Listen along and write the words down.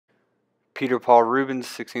Peter Paul Rubens,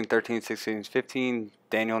 1613, 1615,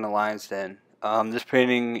 Daniel in the Lion's Den. This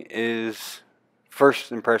painting is,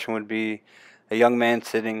 first impression would be a young man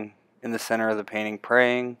sitting in the center of the painting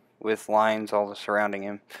praying with lions all surrounding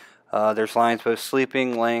him. There's lions both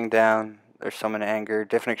sleeping, laying down. There's some in anger,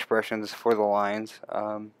 different expressions for the lions.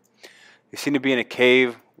 They seem to be in a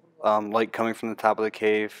cave, light coming from the top of the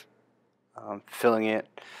cave, filling it.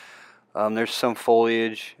 There's some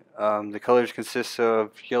foliage. The colors consist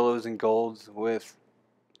of yellows and golds with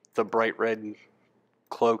the bright red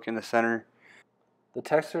cloak in the center. The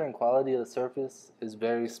texture and quality of the surface is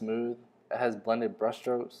very smooth. It has blended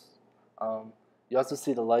brushstrokes. You also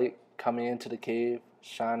see the light coming into the cave,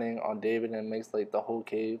 shining on David, and it makes like the whole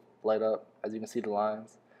cave light up, as you can see the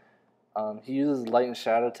lines. He uses light and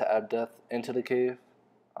shadow to add depth into the cave.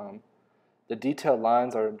 The detailed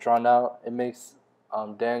lines are drawn out. It makes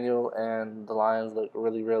Daniel and the lions look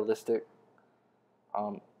really realistic.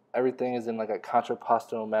 Everything is in like a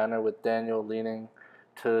contrapuntal manner, with Daniel leaning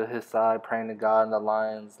to his side, praying to God, and the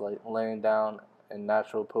lions like laying down in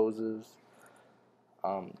natural poses.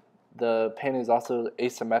 The painting is also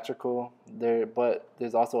asymmetrical there, but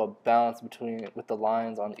there's also a balance with the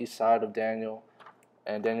lines on each side of Daniel,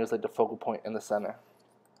 and Daniel's like the focal point in the center.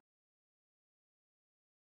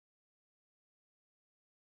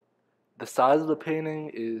 The size of the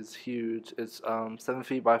painting is huge. It's 7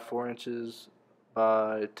 feet by 4 inches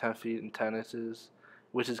by 10 feet and 10 inches,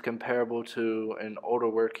 which is comparable to an older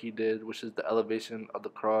work he did, which is the Elevation of the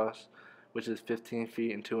Cross, which is 15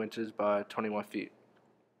 feet and 2 inches by 21 feet.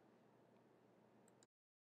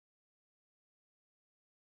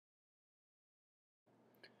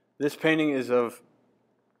 This painting is of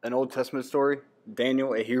an Old Testament story.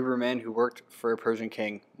 Daniel, a Hebrew man who worked for a Persian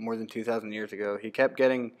king more than 2,000 years ago. He kept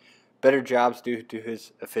getting better jobs due to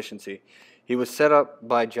his efficiency. He was set up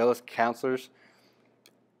by jealous counselors,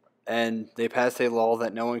 and they passed a law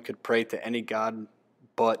that no one could pray to any god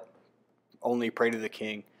but only pray to the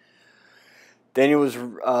king. Daniel was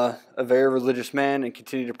a very religious man and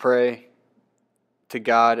continued to pray to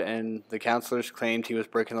God, and the counselors claimed he was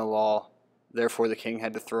breaking the law. Therefore, the king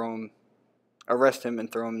had to arrest him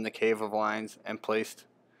and throw him in the cave of lions, and placed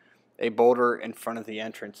a boulder in front of the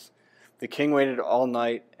entrance. The king waited all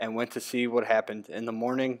night and went to see what happened. In the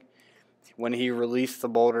morning, when he released the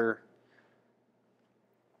boulder,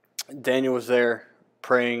 Daniel was there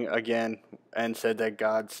praying again and said that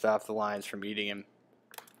God stopped the lions from eating him.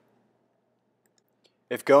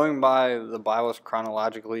 If going by the Bible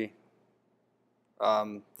chronologically,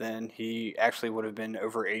 then he actually would have been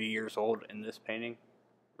over 80 years old in this painting,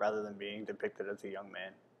 rather than being depicted as a young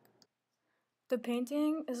man. The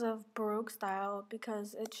painting is of Baroque style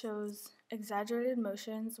because it shows exaggerated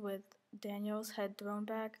motions with Daniel's head thrown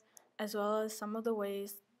back, as well as some of the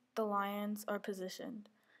ways the lions are positioned.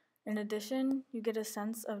 In addition, you get a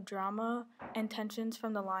sense of drama and tensions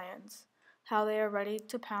from the lions, how they are ready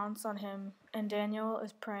to pounce on him, and Daniel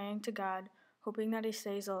is praying to God, hoping that he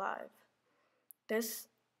stays alive. This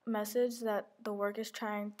message that the work is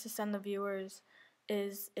trying to send the viewers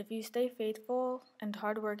is, if you stay faithful and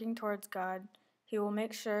hardworking towards God, He will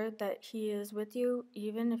make sure that He is with you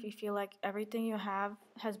even if you feel like everything you have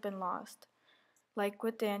has been lost. Like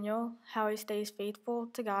with Daniel, how he stays faithful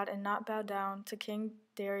to God and not bow down to King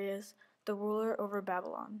Darius, the ruler over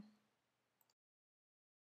Babylon.